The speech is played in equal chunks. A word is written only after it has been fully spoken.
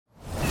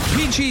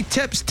Fiji,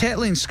 Tips,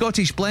 Tetley and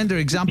Scottish Blend are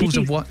examples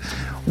of what?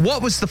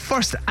 What was the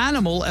first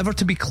animal ever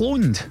to be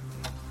cloned?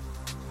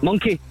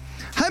 Monkey.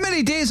 How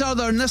many days are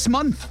there in this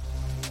month?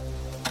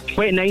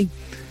 29.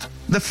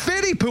 The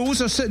fairy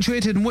pools are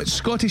situated in which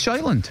Scottish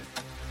island?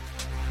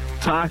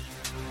 Pass.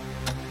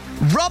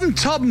 Rum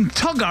Tum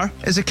Tugger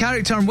is a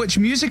character in which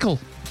musical?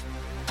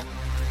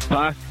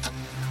 Pass.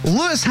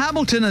 Lewis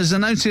Hamilton has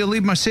announced he'll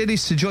leave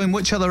Mercedes to join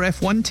which other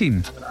F1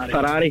 team?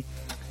 Ferrari.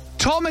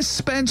 Thomas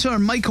Spencer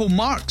and Michael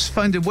Marks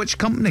founded which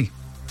company?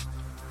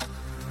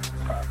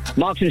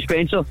 Marks and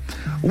Spencer.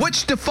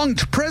 Which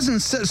defunct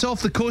prison sits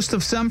off the coast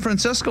of San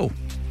Francisco?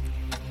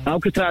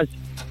 Alcatraz.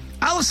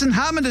 Alison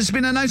Hammond has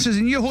been announced as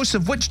a new host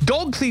of which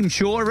dog-themed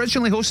show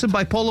originally hosted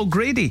by Paul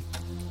O'Grady?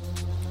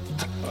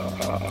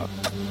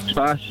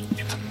 Pass.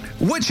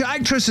 Which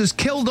actress is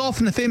killed off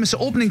in the famous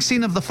opening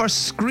scene of the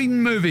first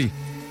Scream movie?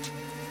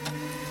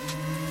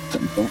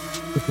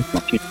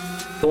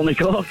 Tony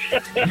Cox.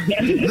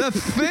 The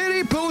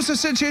fairy pools are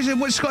situated in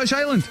which Scottish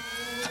island?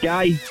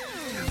 Guy.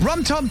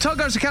 Rum Tum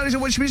Tugger is a character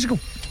in which musical?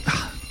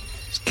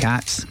 It's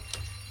Cats.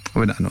 I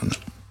wouldn't have known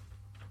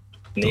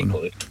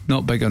that.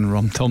 Not big on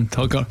Rum Tum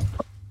Tugger.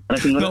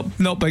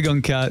 Not big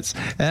on Cats.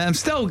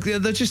 Still,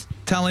 they're just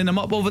tallying them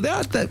up over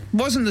there. That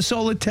wasn't the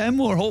solid 10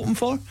 we were hoping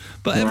for.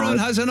 But everyone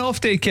has an off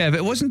day, Kev.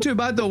 It wasn't too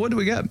bad though. What do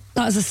we get?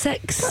 That was a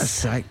 6. That's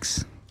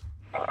 6.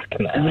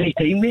 Every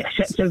time, mate.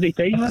 6 every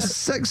time. That's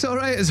 6,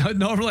 alright. Is it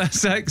normally a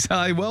 6?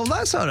 Aye, well,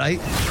 that's alright.